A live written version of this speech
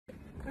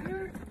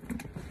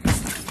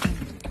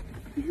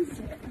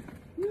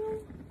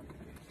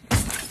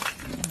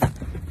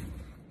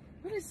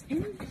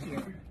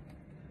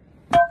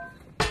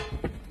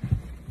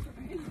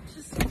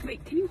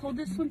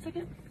hold this 1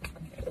 second?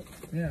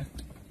 Yeah.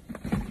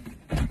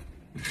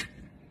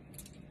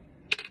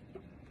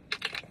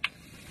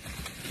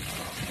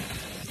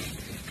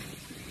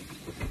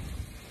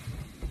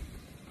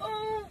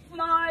 Oh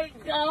my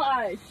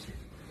gosh!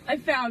 I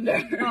found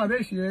her. Oh,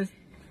 there she is.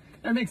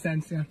 That makes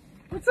sense, yeah.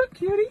 What's up,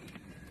 cutie?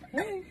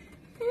 Hey.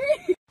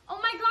 Oh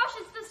my gosh,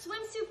 it's the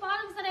swimsuit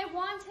bottoms that I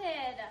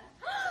wanted.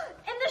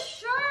 And the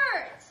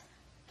shirt!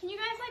 Can you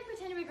guys like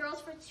pretend to be girls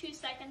for 2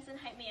 seconds and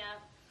hype me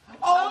up?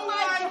 Oh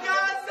my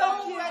god,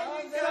 so cute!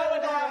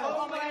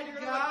 Oh my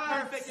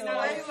god, perfect.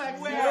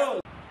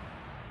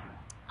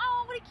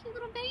 Oh, what a cute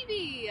little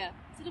baby.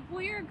 Is it a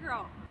boy or a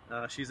girl?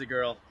 She's a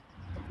girl.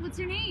 What's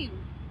your name?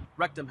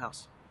 Rectum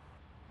House.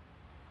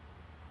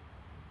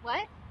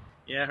 What?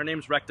 Yeah, her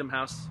name's Rectum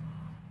House.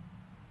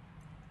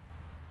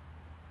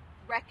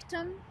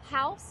 Rectum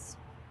House?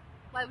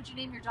 Why would you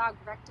name your dog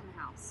Rectum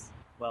House?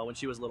 Well, when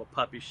she was a little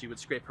puppy, she would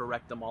scrape her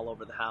rectum all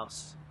over the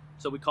house.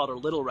 So we called her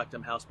Little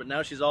Rectum House, but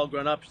now she's all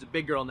grown up. She's a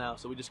big girl now,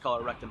 so we just call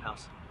her Rectum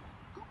House.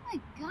 Oh my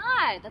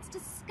god, that's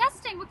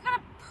disgusting. What kind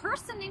of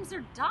person names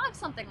their dog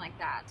something like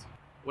that?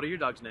 What are your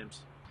dogs'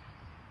 names?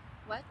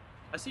 What?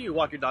 I see you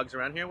walk your dogs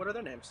around here. What are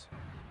their names?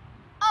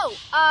 Oh,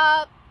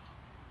 I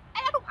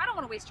don't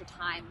want to waste your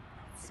time.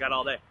 You got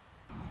all day.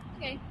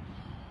 Okay.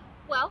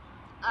 Well,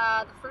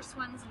 the first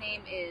one's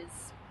name is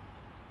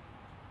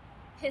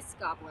Piss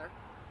Gobbler.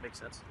 Makes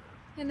sense.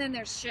 And then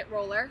there's Shit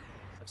Roller.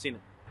 I've seen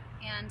it.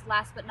 And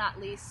last but not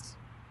least,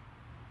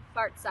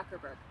 Fart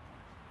Zuckerberg.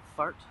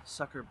 Fart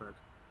Zuckerberg.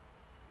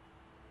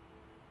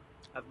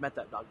 I've met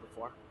that dog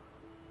before.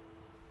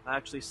 I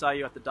actually saw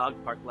you at the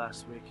dog park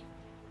last week.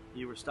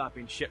 You were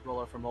stopping Shit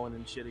Roller from mowing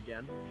and shit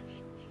again,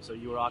 so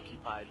you were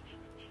occupied.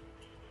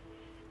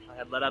 I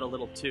had let out a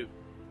little toot,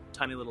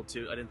 tiny little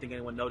toot. I didn't think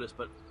anyone noticed,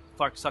 but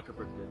Fart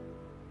Zuckerberg did.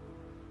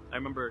 I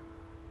remember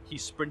he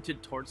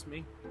sprinted towards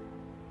me,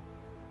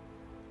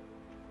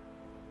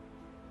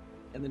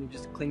 and then he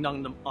just clinged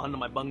onto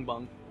my bung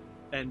bung,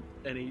 and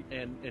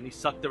he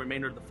sucked the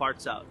remainder of the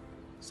farts out.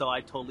 So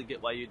I totally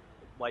get how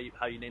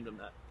you named him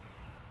that.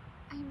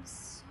 I'm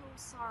so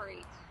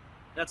sorry.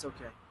 That's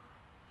okay.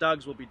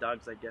 Dogs will be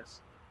dogs, I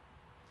guess.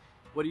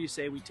 What do you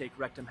say we take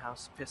Rectum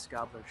House, Piss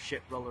Gobbler,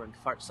 Shit Roller, and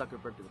Fart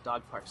Zuckerberg to the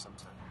dog park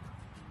sometime?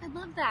 I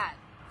love that.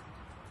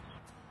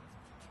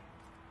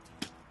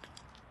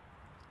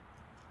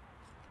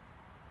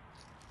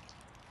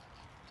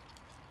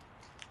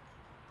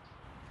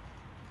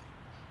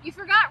 You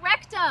forgot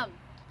Rectum!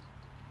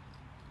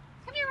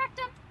 Come here,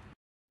 Rectum!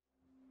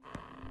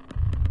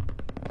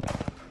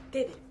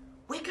 David,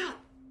 wake up!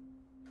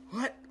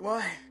 What?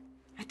 Why?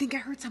 I think I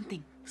heard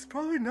something. It's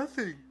probably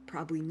nothing.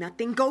 Probably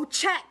nothing. Go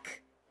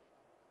check!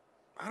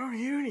 I don't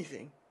hear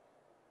anything.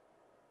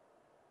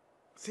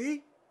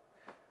 See?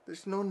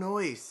 There's no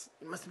noise.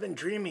 You must have been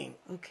dreaming.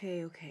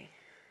 Okay.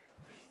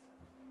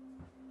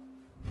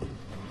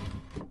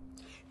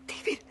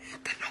 David,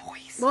 the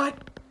noise!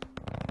 What?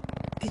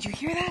 Did you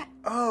hear that?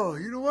 Oh,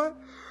 you know what?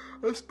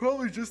 That's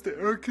probably just the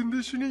air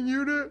conditioning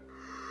unit.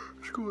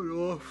 It's going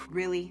off.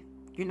 Really?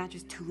 You're not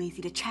just too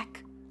lazy to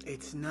check?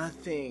 It's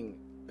nothing.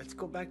 Let's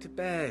go back to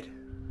bed.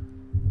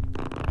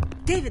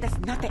 David, that's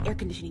not the air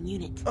conditioning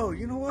unit. Oh,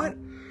 you know what?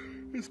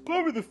 It's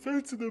probably the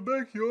fence in the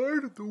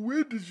backyard. The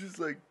wind is just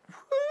like,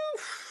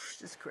 whoosh,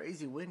 just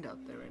crazy wind out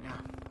there right now.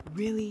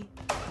 Really?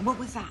 What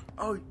was that?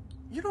 Oh,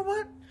 you know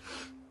what?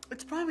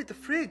 It's probably the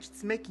fridge.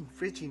 It's making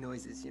fridgy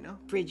noises, you know?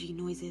 Fridgy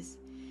noises.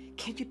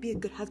 Can't you be a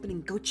good husband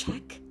and go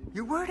check?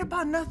 You're worried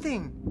about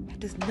nothing. That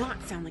does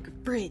not sound like a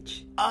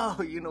fridge.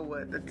 Oh, you know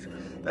what?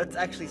 That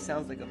actually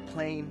sounds like a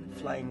plane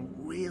flying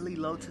really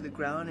low to the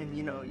ground, and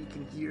you know you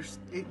can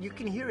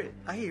hear it.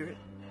 I hear it.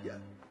 Yeah.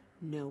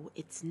 No,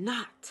 it's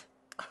not.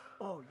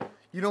 Oh,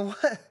 you know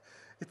what?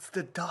 It's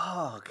the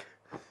dog.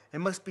 It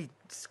must be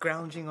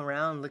scrounging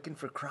around looking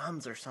for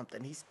crumbs or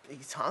something. He's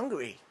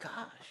hungry.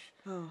 Gosh.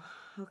 Oh,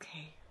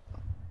 okay.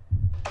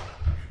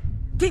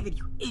 David,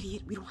 you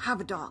idiot. We don't have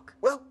a dog.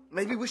 Well,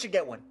 maybe we should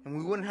get one, and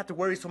we wouldn't have to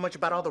worry so much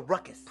about all the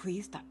ruckus.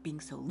 Please stop being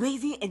so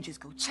lazy and just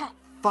go check.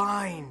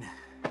 Fine,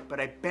 but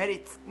I bet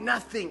it's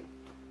nothing.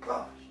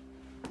 Gosh.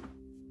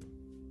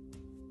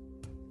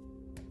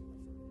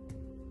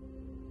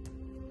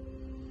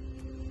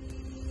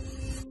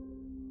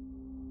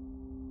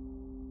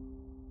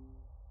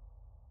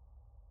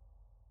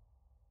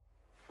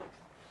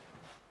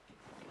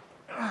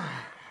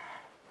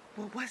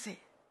 What was it?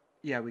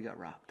 Yeah, we got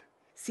robbed.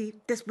 See,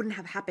 this wouldn't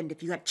have happened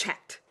if you had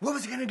checked. What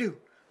was he gonna do?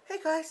 Hey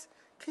guys,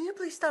 can you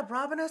please stop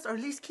robbing us or at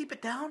least keep it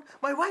down?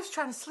 My wife's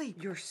trying to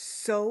sleep. You're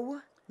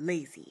so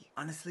lazy.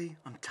 Honestly,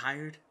 I'm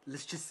tired.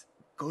 Let's just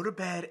go to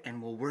bed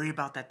and we'll worry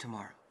about that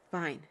tomorrow.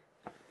 Fine,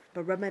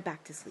 but rub my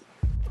back to sleep.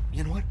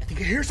 You know what? I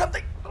think I hear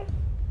something.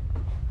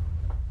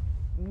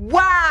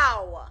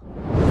 Wow!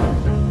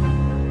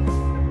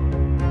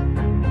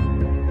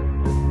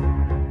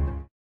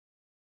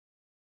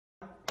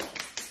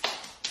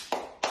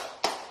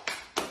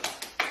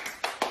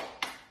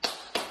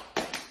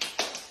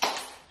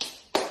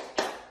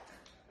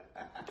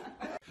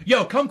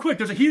 Yo, come quick,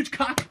 there's a huge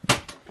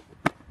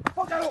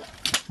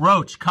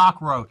roach,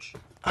 cockroach.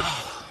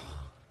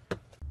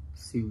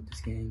 See what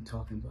this gang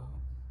talking about.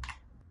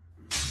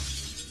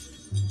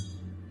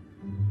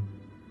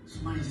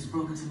 Somebody just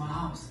broke into my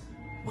house.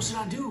 What should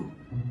I do?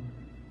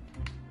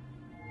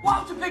 Why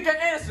would you pick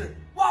that answer?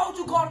 Why would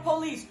you call the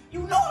police?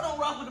 You know I don't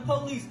rock with the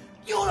police.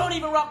 You don't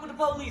even rock with the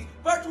police.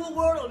 Virtual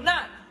world or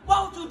not.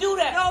 Why would you do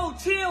that? Yo,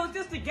 chill. It's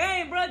just a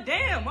game, bro.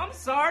 Damn, I'm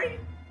sorry.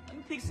 Let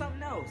me pick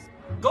something else.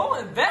 Go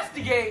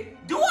investigate?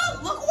 Do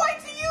I look white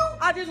to you?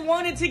 I just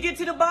wanted to get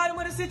to the bottom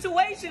of the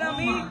situation, I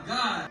mean. Oh my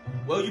God.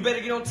 Well, you better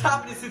get on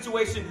top of this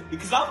situation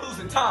because I'm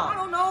losing time. I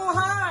don't know.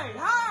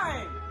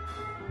 Hi.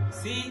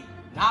 See?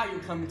 Now you're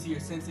coming to your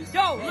senses.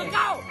 Yo, Man. look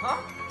out. Huh?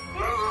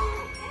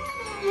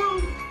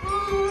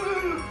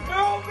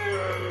 Help me.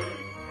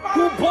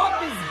 Who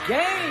bought this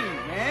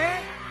game,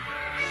 man?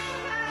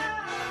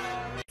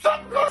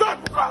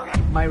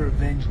 My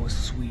revenge was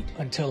sweet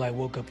until I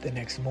woke up the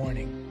next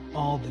morning.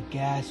 All the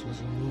gas was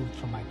removed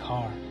from my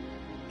car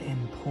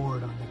and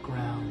poured on the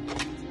ground.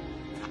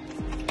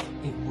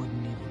 It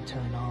wouldn't even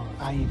turn on.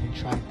 I even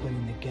tried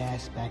putting the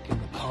gas back in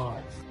the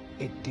car.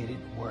 It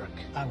didn't work.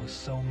 I was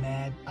so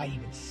mad, I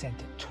even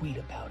sent a tweet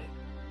about it.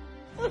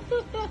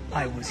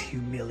 I was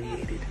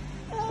humiliated.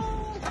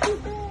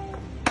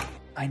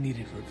 I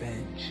needed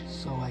revenge,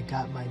 so I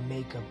got my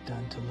makeup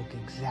done to look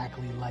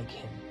exactly like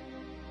him.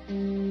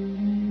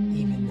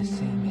 Even the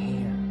same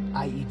hair.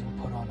 I even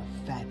put on a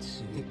fat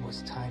suit. It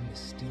was time to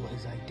steal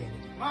his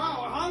identity.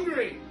 Mom, we're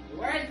hungry.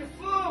 Where's the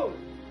food?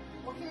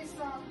 Okay,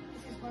 son.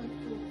 This is my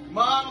food.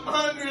 Mom, I'm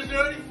hungry,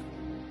 dude.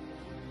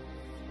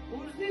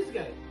 Who's this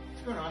guy?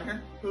 What's going on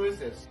here? Who is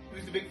this?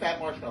 Who's the big fat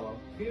marshmallow?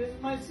 He is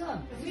my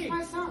son. This is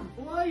my son.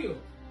 Who are you?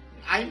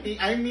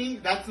 I mean,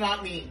 that's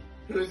not me.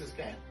 Who is this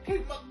guy?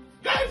 Hey,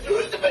 guys, who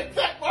is the big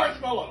fat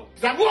marshmallow?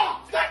 Because I'm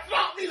lost. That's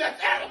not me.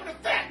 That's Adam in a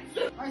fat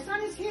suit. My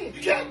son is here.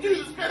 You can't do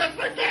this, man. That's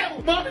my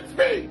family. Mom, it's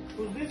me.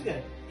 Who's this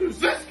guy? Who's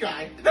this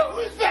guy? No,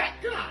 who's that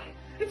guy?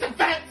 It's a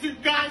fat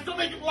suit, guys. Don't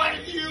make him lie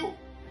to you.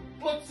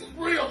 Looks is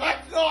real.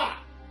 That's not.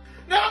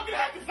 Now I'm going to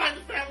have to find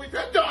the family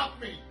to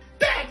adopt me.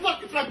 Dad,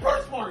 look, it's my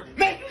birthmark.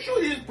 Make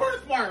sure his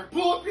birthmark.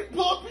 Pull up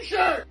your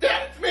shirt.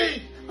 Dad, it's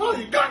me. Oh,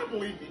 you gotta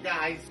believe me,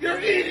 guys. You're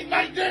eating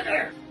my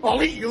dinner.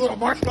 I'll eat you, little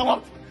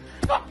marshmallow.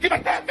 Oh, get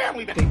my fat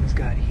family back. Things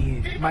got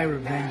heated. My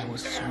revenge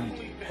was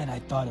sweet, and I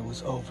thought it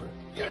was over.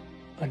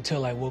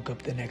 Until I woke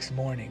up the next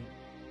morning.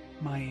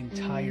 My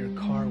entire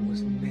car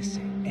was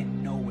missing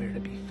and nowhere to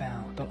be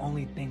found. The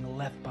only thing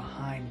left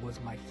behind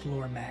was my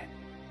floor mat.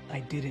 I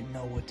didn't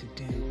know what to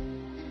do.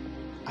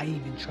 I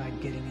even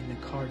tried getting in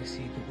the car to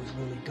see if it was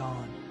really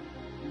gone.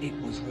 It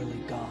was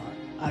really gone.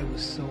 I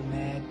was so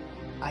mad,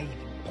 I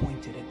even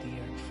pointed at the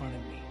air in front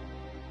of me.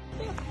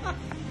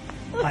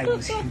 I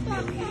was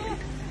humiliated.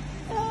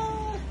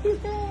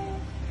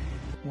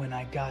 When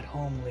I got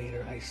home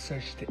later, I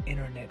searched the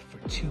internet for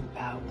 2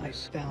 hours. I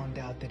found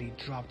out that he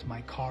dropped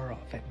my car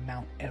off at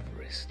Mount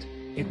Everest.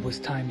 It was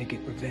time to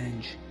get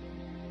revenge.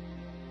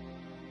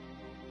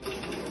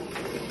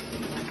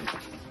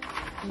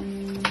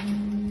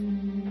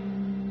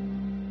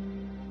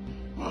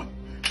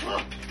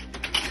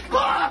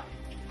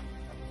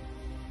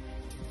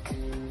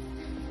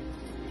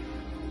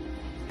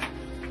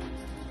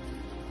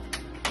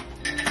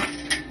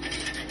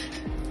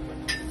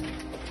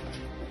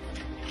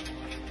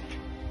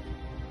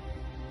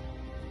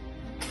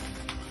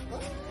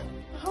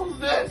 How's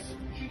this?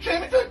 She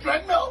came into a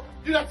treadmill?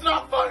 Dude, that's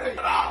not funny.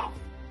 Get off!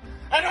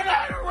 I don't know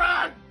how to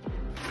run!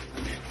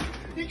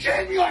 You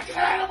chained me like an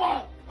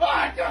animal! Oh,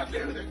 I can't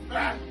do this,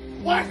 man!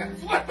 Why is it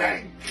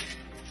slipping?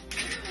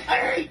 I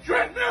hate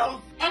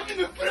treadmills! I'm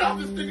gonna fit off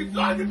this thing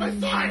inside with my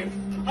sides!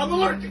 I'm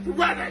allergic to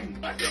running!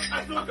 I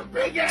feel like a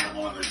big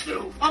animal in the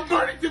zoo! I'm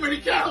burning too many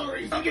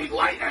calories! I'm getting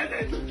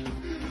lightheaded!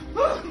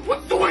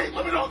 What's the weight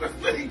limit on this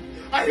thing?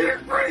 I hear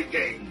it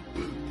breaking!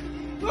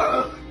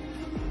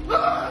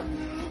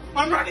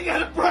 I'm running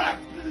out of breath!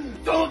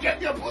 Someone get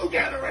me a blue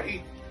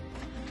Gatorade!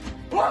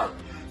 Stop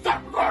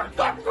recording!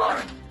 Stop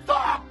recording!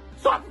 Stop!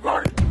 Stop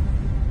recording!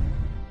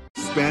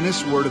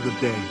 Spanish word of the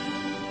day.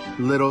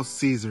 Little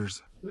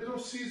Caesars. Little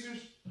Caesars?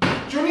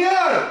 Junior!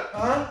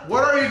 Huh?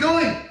 What are you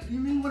doing? What do you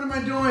mean, what am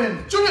I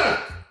doing? Junior!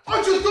 All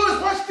you do is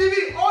watch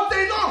TV all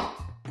day long!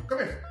 Come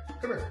here.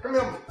 Come here. Come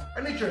help me. I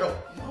need your help.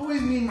 You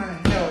always need my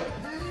help.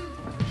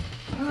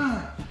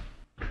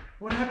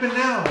 What happened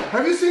now?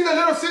 Have you seen the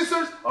little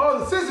scissors? Oh,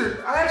 the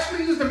scissors. I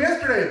actually used them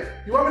yesterday.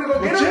 You want me to go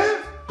get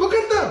them? Go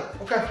get them.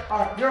 Okay. All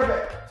right. You're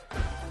back.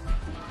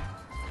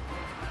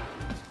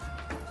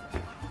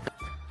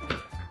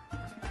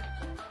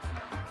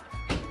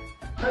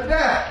 Hey,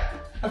 Dad.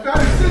 I found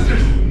these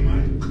scissors. Oh,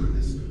 my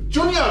goodness.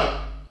 Junior.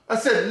 I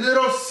said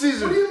little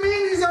scissors. What do you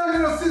mean these aren't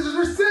little scissors?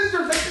 They're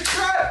scissors. They can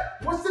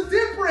cut. What's the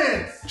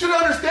difference? Should I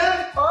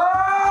understand? Oh!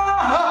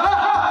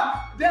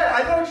 Dad,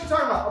 I know what you're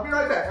talking about. I'll be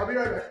right back. I'll be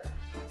right back.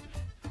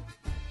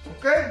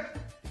 Okay?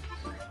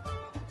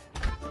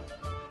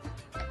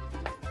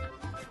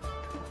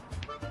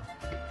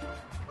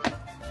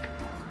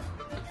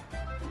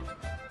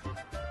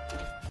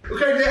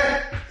 Okay,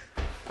 Dad.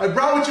 I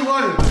brought what you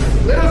wanted.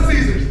 Little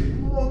Caesars.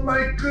 Oh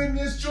my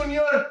goodness,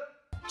 Junior.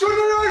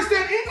 Junior, don't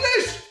understand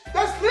English?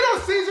 That's Little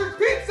Caesar's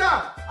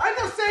Pizza. I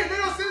don't say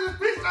Little Caesar's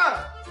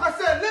Pizza. I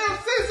said Little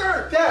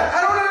Caesar. Dad,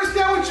 I don't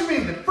understand what you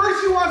mean. At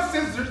first you want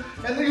scissors,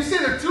 and then you say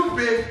they're too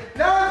big.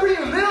 Now I bring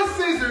you Little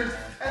Caesars,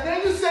 and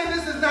then you say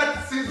this is not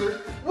the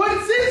Caesars. What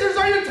Caesars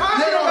are you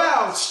talking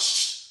about?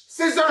 Shh,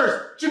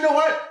 scissors. You know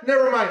what?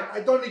 Never mind.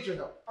 I don't need your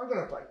help. I'm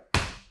gonna play.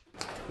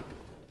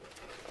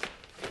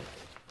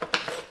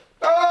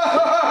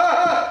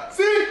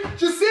 See?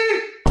 You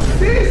see?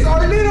 These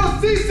are Little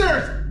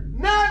Caesars.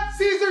 Not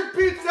Caesar's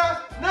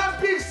Pizza.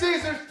 Not Big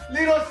Caesars.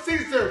 Little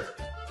Caesars.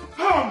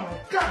 Oh my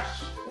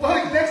gosh.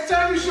 Well, next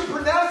time you should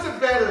pronounce it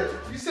better.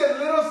 You said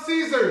Little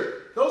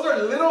Caesar. Those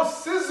are Little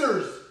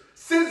Scissors.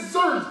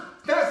 Scissors.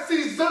 Not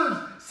Caesars.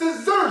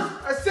 Scissors.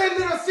 I said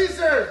Little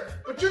Caesar.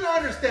 But you don't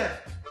understand.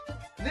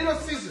 Little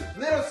Caesar.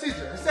 Little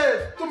Caesar. I said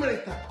it too many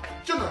times.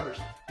 You don't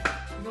understand.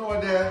 You know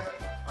what, Dad?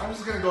 I'm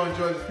just gonna go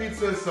enjoy the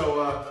pizza,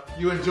 so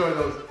you enjoy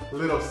those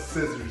Little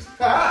Scissors.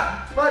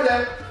 Bye,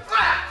 Dad.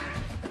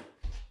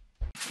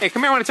 Hey,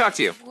 come here, I want to talk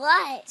to you.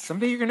 What?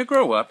 Someday you're gonna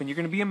grow up and you're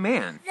gonna be a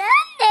man.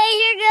 Someday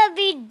you're gonna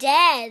be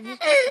dead.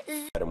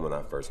 I met him when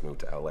I first moved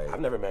to LA. I've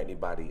never met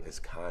anybody as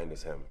kind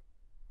as him.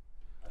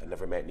 I've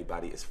never met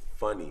anybody as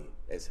funny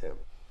as him.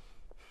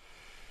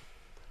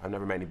 I've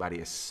never met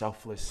anybody as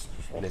selfless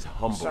and as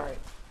humble. Sorry.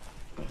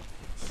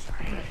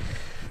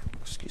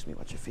 Excuse me,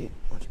 watch your feet.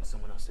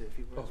 Someone else say a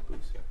few words, please.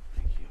 Yeah,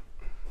 thank you.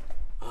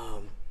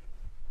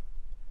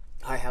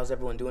 Hi, how's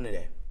everyone doing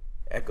today?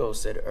 Echo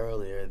said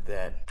earlier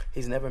that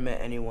he's never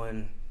met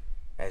anyone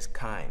as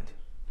kind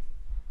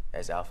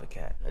as Alpha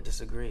Cat. I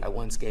disagree. I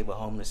once gave a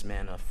homeless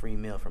man a free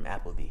meal from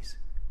Applebee's.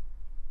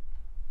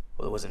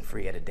 Well, it wasn't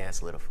free, I had to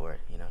dance a little for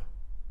it, you know?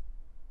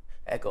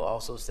 Echo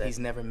also said he's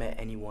never met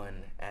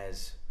anyone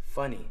as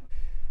funny.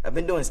 I've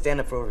been doing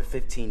stand-up for over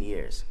 15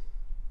 years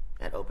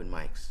at open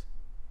mics.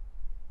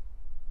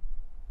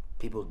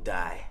 People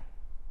die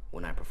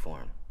when I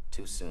perform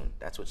too soon.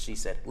 That's what she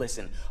said.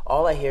 Listen,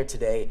 all I hear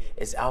today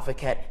is Alpha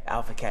Cat,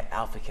 Alpha Cat,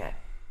 Alpha Cat.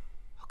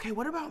 Okay,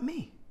 what about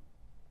me?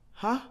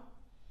 Huh?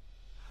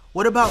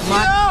 What about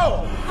my—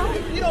 No!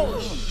 If you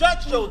don't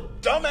shut your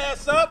dumb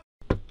ass up!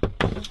 What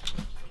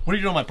are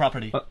you doing on my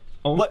property?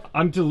 What?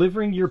 I'm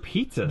delivering your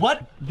pizza.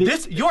 What?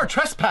 You're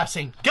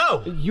trespassing.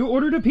 Go! You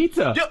ordered a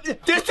pizza.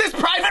 This is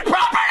private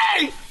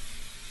property!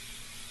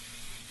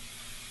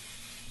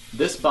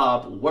 This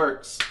Bob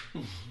works.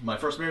 My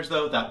first marriage,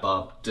 though, that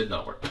Bob did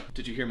not work.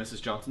 Did you hear Mrs.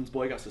 Johnson's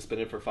boy got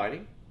suspended for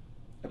fighting?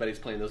 I bet he's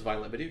playing those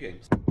violent video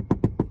games.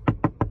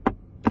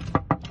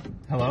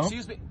 Hello?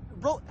 Excuse me.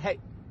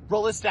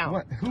 Roll this down.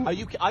 What? Who?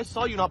 I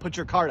saw you not put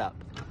your card up.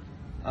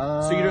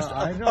 So you just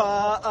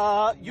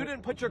you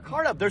didn't put your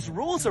card up. There's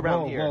rules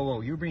around here. Whoa!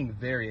 You're being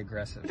very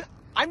aggressive.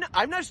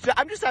 I'm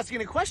just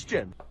asking a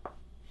question.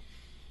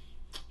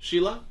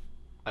 Sheila,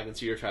 I can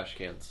see your trash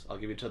cans. I'll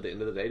give you till the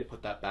end of the day to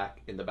put that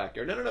back in the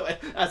backyard. No.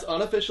 As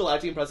unofficial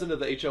acting president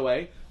of the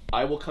HOA,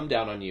 I will come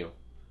down on you.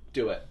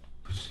 Do it.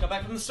 Just got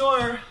back from the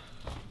store.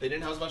 They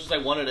didn't have as much as I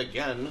wanted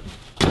again.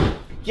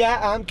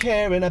 Yeah, I'm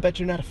Karen. I bet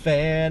you're not a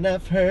fan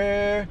of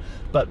her.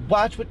 But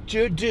watch what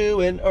you're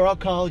doing or I'll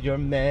call your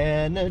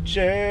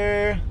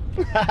manager.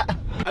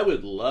 I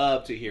would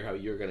love to hear how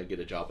you're going to get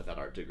a job with that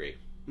art degree.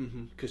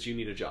 Because you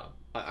need a job.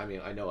 I mean,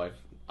 I know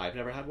I've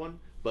never had one,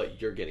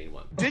 but you're getting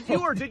one. Did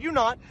you or did you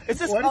not? Is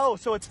this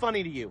so it's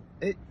funny to you?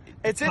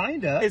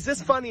 Kinda. Is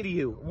this funny to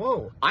you?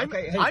 Whoa. I'm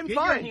get fine.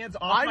 Your hands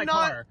off my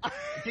car.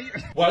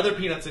 Why are there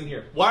peanuts in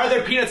here? Why are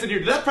there peanuts in here?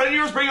 Did that friend of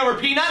yours bring over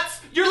peanuts?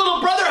 Your little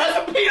brother has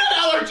a peanut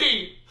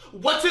allergy!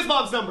 What's his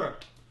mom's number?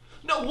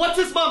 No, what's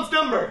his mom's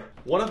number?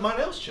 One of my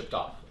nails chipped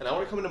off, and I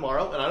want to come in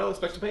tomorrow, and I don't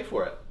expect to pay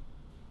for it.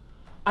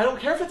 I don't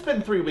care if it's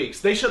been 3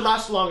 weeks. They should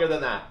last longer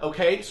than that,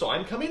 okay? So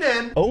I'm coming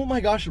in. Oh my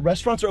gosh,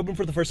 restaurants are open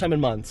for the first time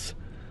in months.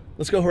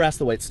 Let's go harass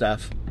the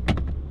waitstaff.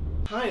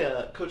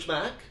 Hi, Coach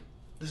Mac.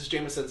 This is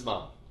Jameson's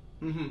mom.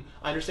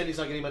 I understand he's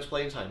not getting much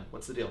playing time.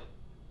 What's the deal?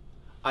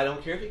 I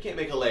don't care if you can't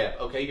make a layup,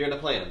 okay? You're gonna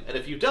play him. And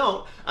if you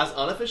don't, as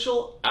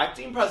unofficial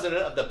acting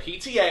president of the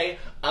PTA,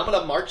 I'm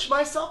gonna march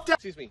myself down.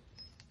 Excuse me.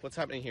 What's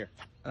happening here?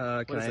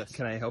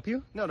 Can I help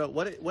you? No.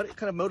 What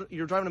kind of motor?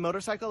 You're driving a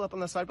motorcycle up on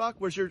the sidewalk?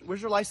 Where's your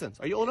license?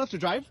 Are you old enough to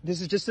drive? This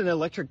is just an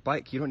electric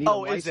bike. You don't need a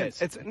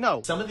license. It's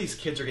no. Some of these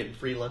kids are getting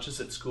free lunches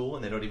at school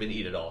and they don't even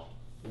eat it all.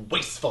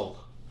 Wasteful.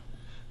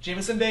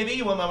 Jameson, baby,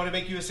 you want Mama to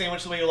make you a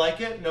sandwich the way you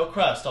like it? No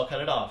crust. I'll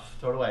cut it off.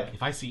 Throw it away.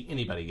 If I see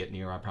anybody get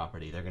near our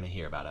property, they're gonna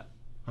hear about it.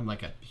 I'm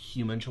like a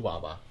human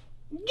chihuahua.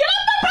 Get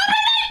off my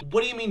property!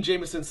 What do you mean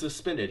Jameson's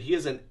suspended? He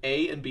is an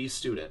A and B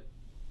student.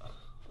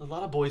 A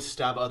lot of boys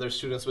stab other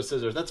students with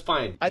scissors. That's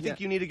fine. I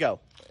think you need to go.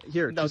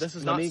 Here, no, this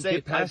is not safe.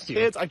 Get past you.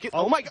 Kids,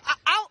 oh my God!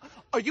 Ow!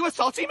 Are you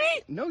assaulting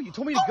me? No, you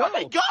told me to go. Oh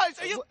my God!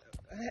 Are you?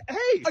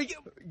 Hey!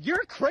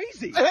 You're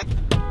crazy.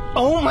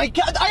 Oh my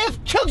God! I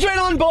have children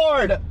on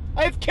board.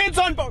 I have kids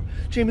on board.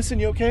 Jameson,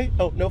 you okay?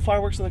 Oh, no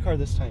fireworks in the car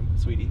this time,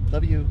 sweetie.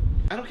 Love you.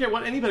 I don't care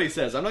what anybody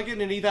says. I'm not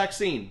getting any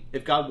vaccine.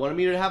 If God wanted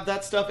me to have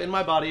that stuff in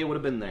my body, it would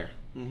have been there.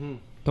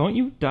 Don't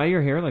you dye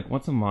your hair like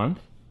once a month?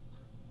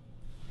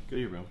 Go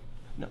to your room.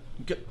 No.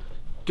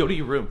 Go to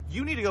your room.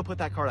 You need to go put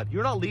that card up.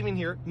 You're not leaving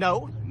here.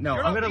 No.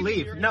 No, I'm gonna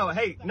leave. Here. No,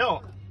 hey,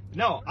 no,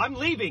 I'm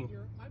leaving.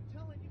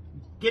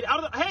 Get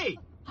out of the. Hey.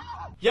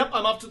 Yep,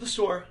 I'm off to the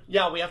store.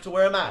 Yeah, we have to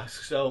wear a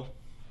mask, so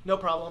no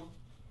problem.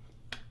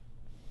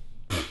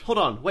 Hold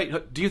on.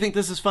 Wait. Do you think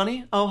this is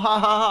funny? Oh, ha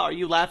ha ha. Are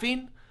you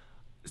laughing?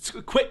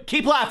 Quit.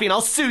 Keep laughing. I'll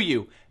sue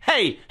you.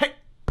 Hey.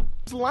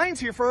 There's lines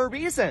here for a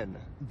reason.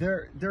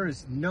 There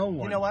is no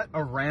one. You know what?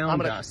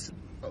 Around us.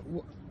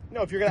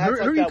 No, if you're gonna act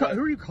like that way.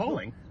 Who are you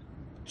calling?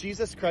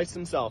 Jesus Christ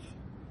himself.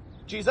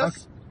 Jesus,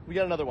 okay. We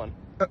got another one.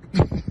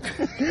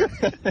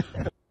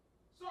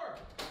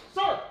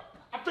 Sir,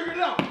 I figured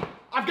it out.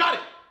 I've got it.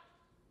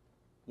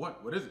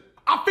 What is it?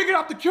 I figured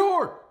out the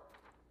cure.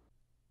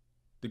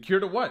 The cure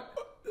to what?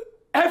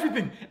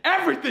 Everything.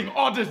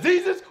 All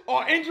diseases,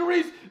 all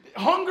injuries,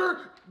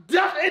 hunger,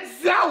 death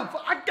itself.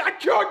 I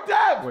cured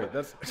death. Wait,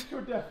 I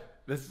cured death.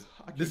 This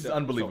is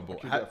unbelievable.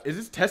 So, is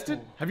this tested?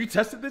 Have you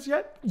tested this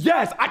yet?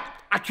 Yes,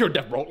 I cured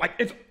death, bro. Like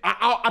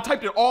I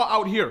typed it all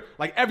out here,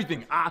 like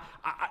everything. I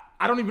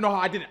don't even know how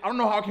I did it. I don't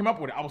know how I came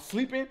up with it. I was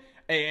sleeping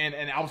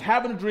and I was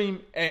having a dream,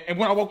 and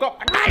when I woke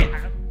up,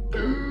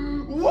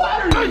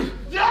 what are you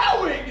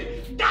doing?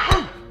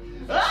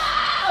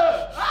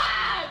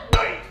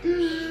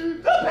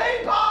 The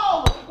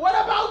people! What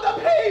about the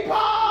people?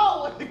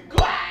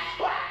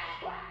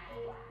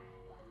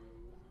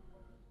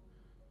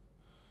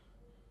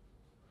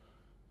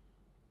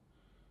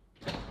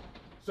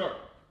 Sir,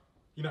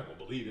 you're not gonna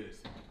believe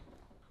this.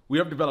 We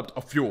have developed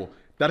a fuel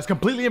that is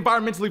completely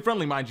environmentally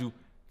friendly, mind you,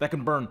 that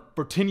can burn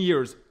for 10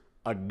 years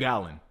a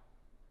gallon.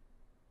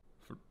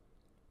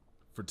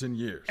 For 10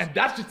 years. And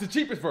that's just the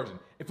cheapest version.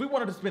 If we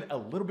wanted to spend a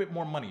little bit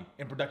more money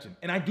in production,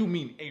 and I do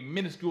mean a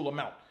minuscule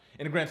amount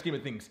in the grand scheme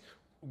of things,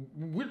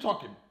 we're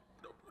talking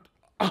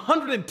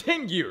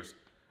 110 years,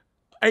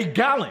 a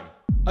gallon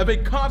of a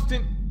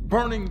constant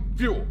burning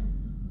fuel.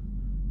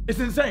 It's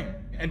insane.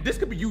 And this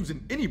could be used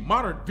in any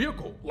modern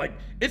vehicle. Like,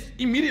 it's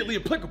immediately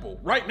applicable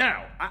right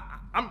now.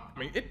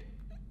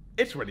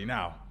 It's ready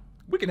now.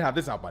 We can have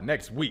this out by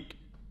next week.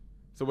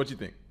 So what you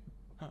think?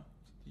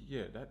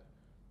 Yeah,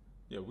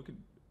 we could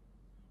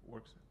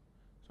work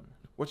something.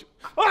 What you?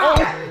 Where's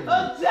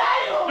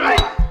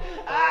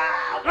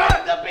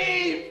the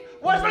beef?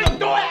 What's he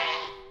doing?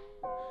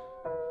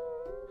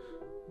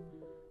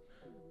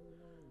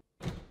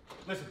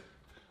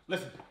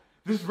 Listen.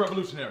 This is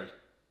revolutionary.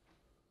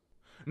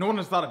 No one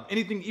has thought of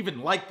anything even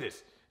like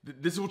this.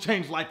 This will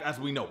change life as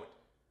we know it,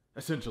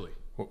 essentially.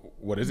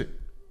 What is it?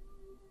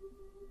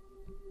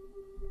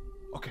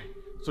 Okay,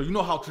 so you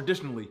know how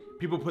traditionally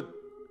people put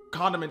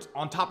condiments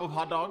on top of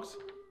hot dogs?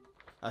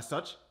 As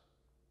such?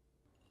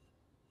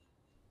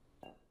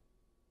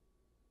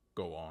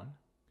 Go on.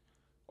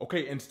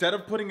 Okay, instead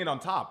of putting it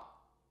on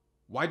top,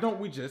 why don't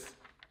we just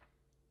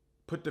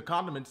put the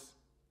condiments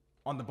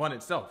on the bun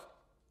itself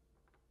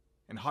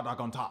and hot dog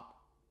on top?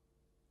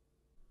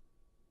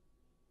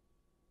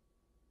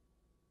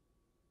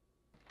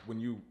 When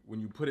you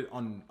put it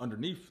on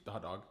underneath the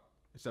hot dog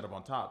instead of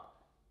on top,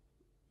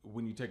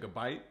 when you take a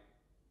bite,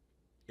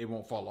 it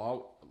won't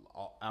fall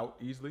out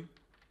easily.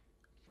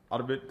 Out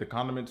of it, the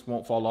condiments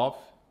won't fall off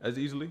as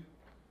easily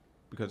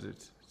because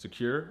it's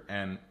secure,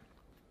 and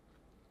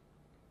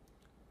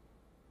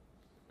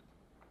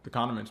the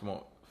condiments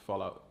won't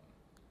fall out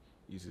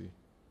easily.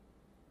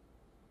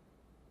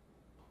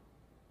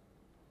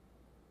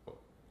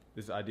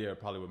 This idea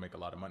probably would make a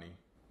lot of money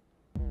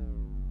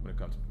when it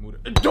comes to mood.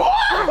 The people!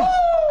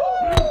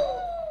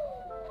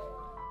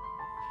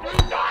 The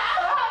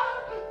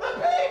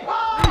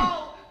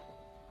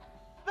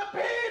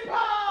people!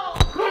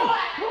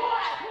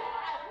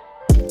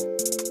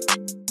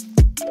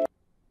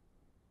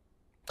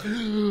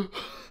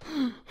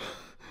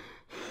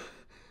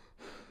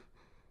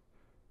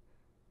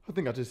 I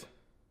think I just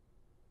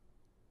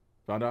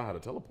found out how to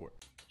teleport.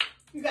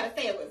 You gotta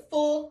say it with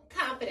full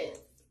confidence.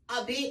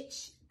 A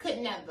bitch could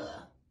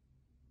never.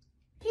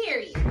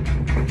 Period.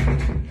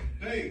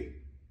 Hey,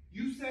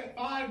 you said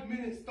 5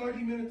 minutes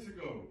 30 minutes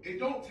ago. It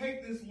don't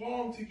take this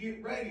long to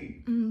get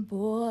ready.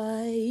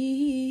 Boy,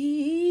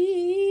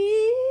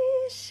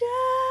 shut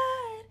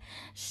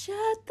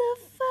the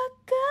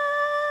fuck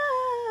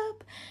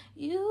up.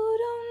 You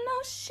don't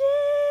know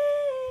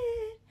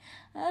shit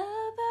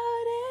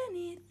about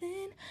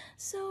anything,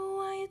 so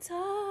why you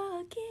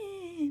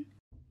talking?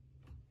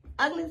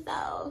 Ugly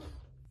self.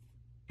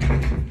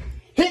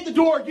 Hit the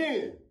door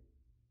again.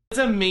 It's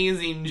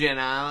amazing,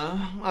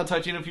 Jenna. I'll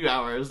talk to you in a few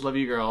hours. Love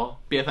you, girl.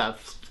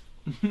 BFFs.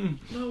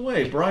 No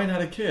way. Brian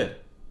had a kid.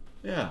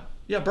 Yeah,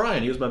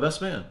 Brian. He was my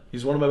best man.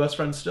 He's one of my best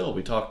friends still.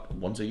 We talk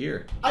once a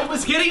year. I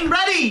was getting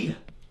ready.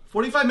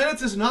 45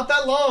 minutes is not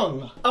that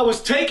long. I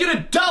was taking a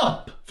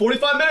dump.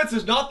 45 minutes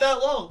is not that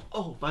long.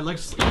 Oh, my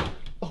legs.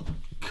 Oh,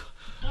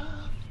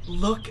 God.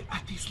 Look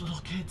at these little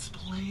kids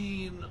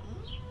playing.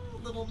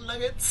 Little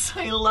nuggets.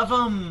 I love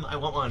them. I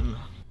want one.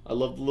 I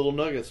love the little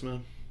nuggets,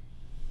 man.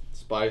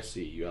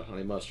 Spicy, you got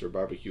honey mustard,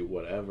 barbecue,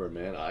 whatever,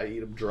 man. I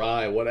eat them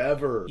dry,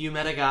 whatever. You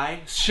met a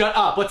guy? Shut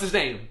up. What's his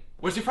name?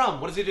 Where's he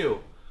from? What does he do?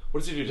 What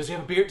does he do? Does he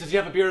have a beard? Does he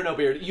have a beard or no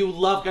beard? You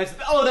love guys.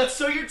 Oh, that's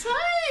so your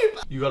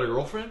type. You got a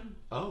girlfriend?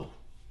 Oh,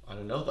 I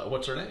didn't know that.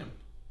 What's her name?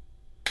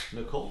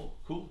 Nicole.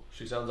 Cool.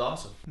 She sounds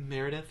awesome.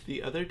 Meredith,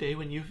 the other day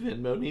when you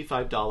Venmo'd me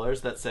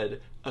 $5 that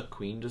said, "A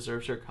queen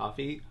deserves her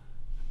coffee,"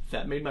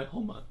 that made my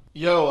whole month.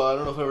 Yo, I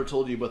don't know if I ever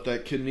told you, but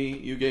that kidney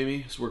you gave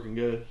me is working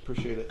good.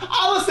 Appreciate it.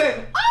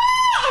 Allison!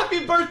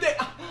 Happy birthday!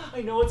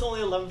 I know it's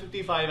only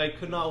 11:55. I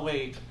could not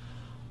wait.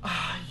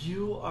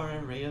 You are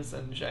a ray of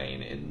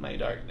sunshine in my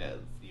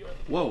darkness.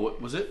 Whoa,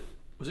 what was it?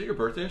 Was it your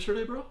birthday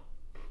yesterday, bro?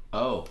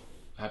 Oh,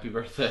 happy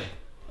birthday.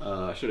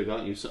 I should have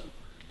gotten you some. Do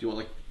you want,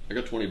 like, I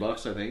got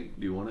 $20, I think.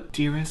 Do you want it?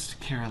 Dearest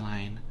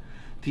Caroline,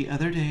 the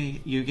other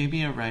day you gave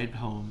me a ride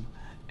home,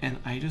 and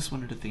I just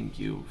wanted to thank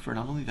you for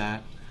not only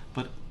that,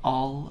 but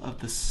all of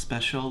the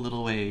special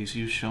little ways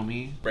you show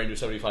me. Brand new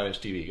 75-inch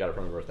TV, got it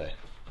for my birthday.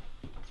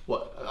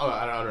 What? Oh,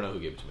 I don't know who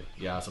gave it to me.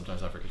 Yeah,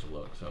 sometimes I forget to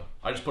look, so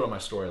I just put on my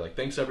story like,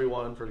 thanks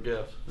everyone for the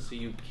gift. So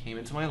you came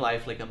into my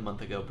life like a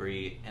month ago,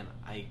 Bree, and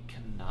I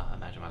cannot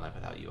imagine my life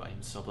without you. I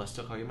am so blessed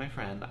to call you my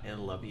friend. I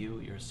love you.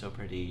 You're so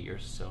pretty. You're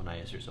so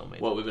nice. You're so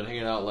amazing. What, we've been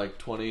hanging out like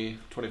 20,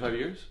 25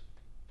 years?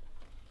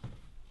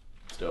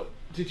 It's dope.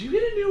 Did you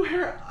get a new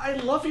hair? I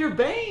love your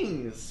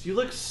bangs. You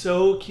look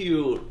so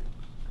cute.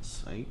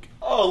 Psych.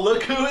 Oh,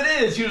 look who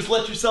it is. You just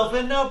let yourself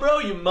in now, bro?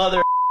 You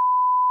mother...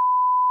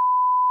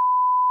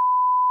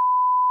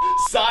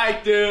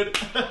 Psych, dude.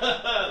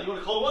 You want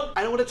a cold one?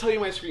 I don't want to tell you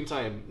my screen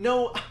time.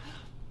 No.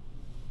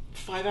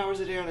 5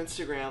 hours a day on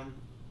Instagram.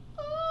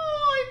 Oh,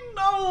 I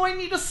know. I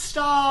need to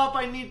stop.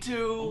 I need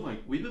to. Oh my,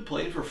 we've been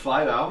playing for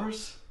 5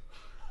 hours?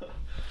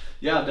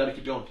 Yeah, I'm down to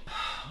keep going.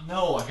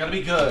 No, I gotta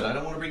be good. I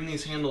don't want to bring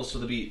these handles to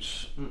the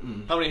beach.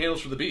 How many handles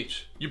for the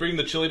beach? You bring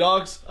the chili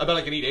dogs? I bet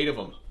I can eat 8 of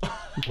them.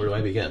 Where do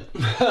I begin?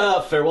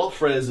 Farewell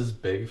Frizz is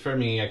big for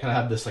me. I kind of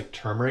have this like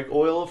turmeric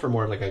oil for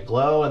more like a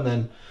glow, and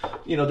then,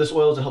 you know, this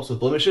oil helps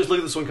with blemishes. Look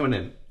at this one coming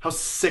in. How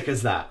sick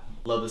is that?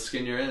 Love the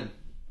skin you're in.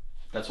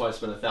 That's why I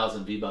spent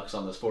 1,000 V-bucks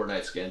on this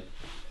Fortnite skin.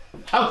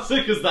 How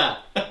sick is that?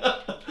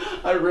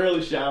 I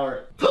rarely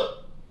shower.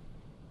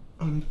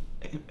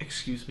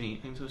 Excuse me,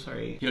 I'm so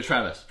sorry. Yo,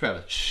 Travis,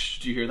 shh,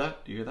 do you hear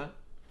that? Do you hear that?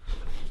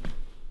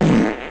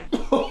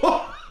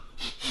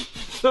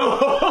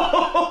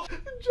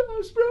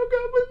 Josh broke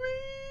up with me.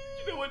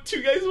 You know what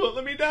 2 guys won't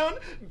let me down?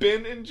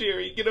 Ben and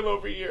Jerry, get him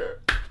over here.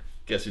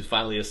 Guess who's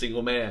finally a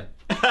single man?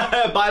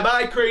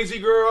 Bye-bye, crazy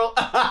girl.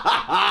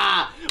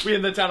 We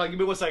in the town, give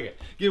me 1 second.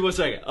 Give me 1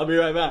 second, I'll be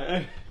right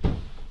back.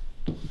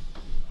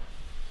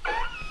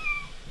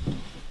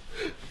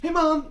 Hey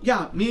Mom,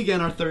 yeah, me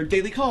again, our third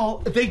daily call.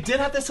 They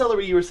did have the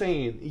celery you were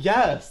saying.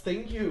 Yes,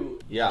 thank you.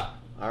 Yeah,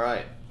 all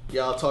right.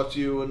 Yeah, I'll talk to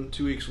you in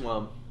 2 weeks,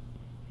 Mom.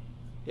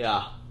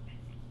 Yeah.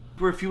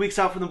 We're a few weeks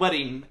out from the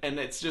wedding, and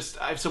it's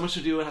just, I have so much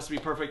to do, it has to be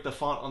perfect. The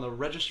font on the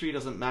registry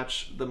doesn't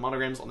match the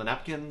monograms on the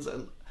napkins,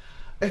 and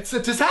it's a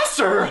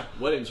disaster.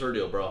 Wedding's her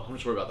deal, bro. I'm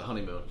just worried about the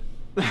honeymoon.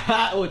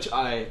 Which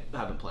I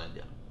haven't planned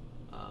yet.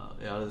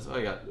 Yeah,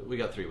 we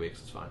got 3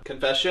 weeks, it's fine.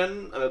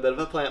 Confession, I'm a bit of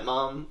a plant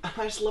mom. I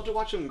just love to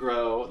watch them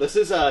grow. This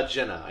is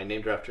Jenna. I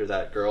named her after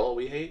that girl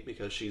we hate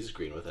because she's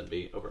green with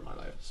envy over my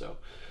life. So,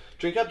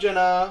 drink up,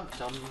 Jenna.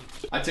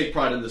 I take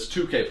pride in this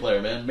 2K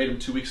player, man. Made him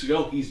 2 weeks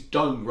ago. He's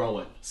done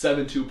growing.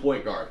 7'2"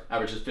 point guard.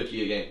 Averages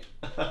 50 a game.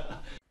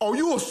 Oh,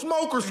 you a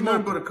smoker, smoker?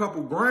 But a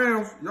couple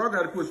grams. Y'all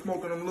gotta quit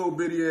smoking them little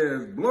bitty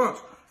ass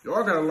blunts.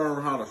 Y'all gotta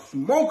learn how to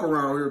smoke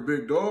around here,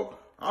 big dog.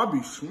 I'll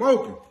be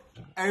smoking.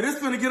 Hey, this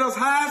finna get us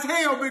high as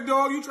hell, big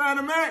dog. You trying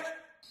to match?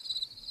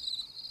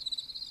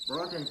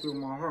 Bro, I can't feel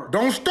my heart.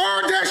 Don't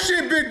start that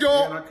shit, big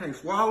dog. Man, I can't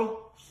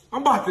swallow.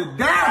 I'm about to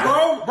die,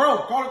 bro. Bro,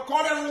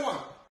 call that one.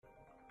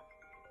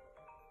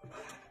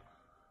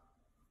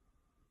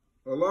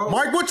 Hello?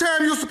 Mike, what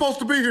time you supposed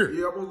to be here?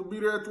 Yeah, I'm supposed to be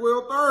there at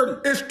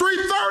 12:30. It's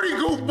 3:30,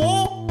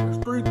 goofball. It's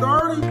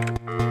 3:30?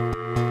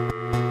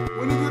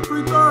 When is it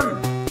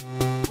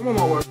 3:30? I'm on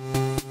my way.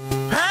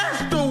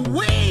 Pass the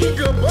weed,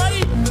 good buddy.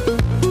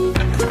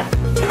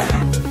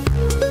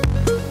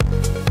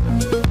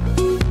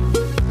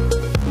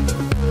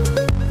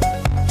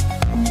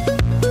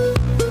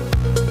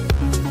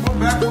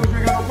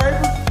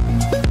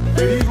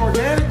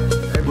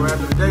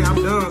 After the day, I'm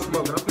done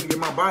smoking. I'm finna get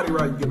my body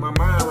right, get my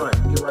mind right,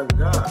 get right with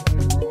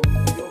God.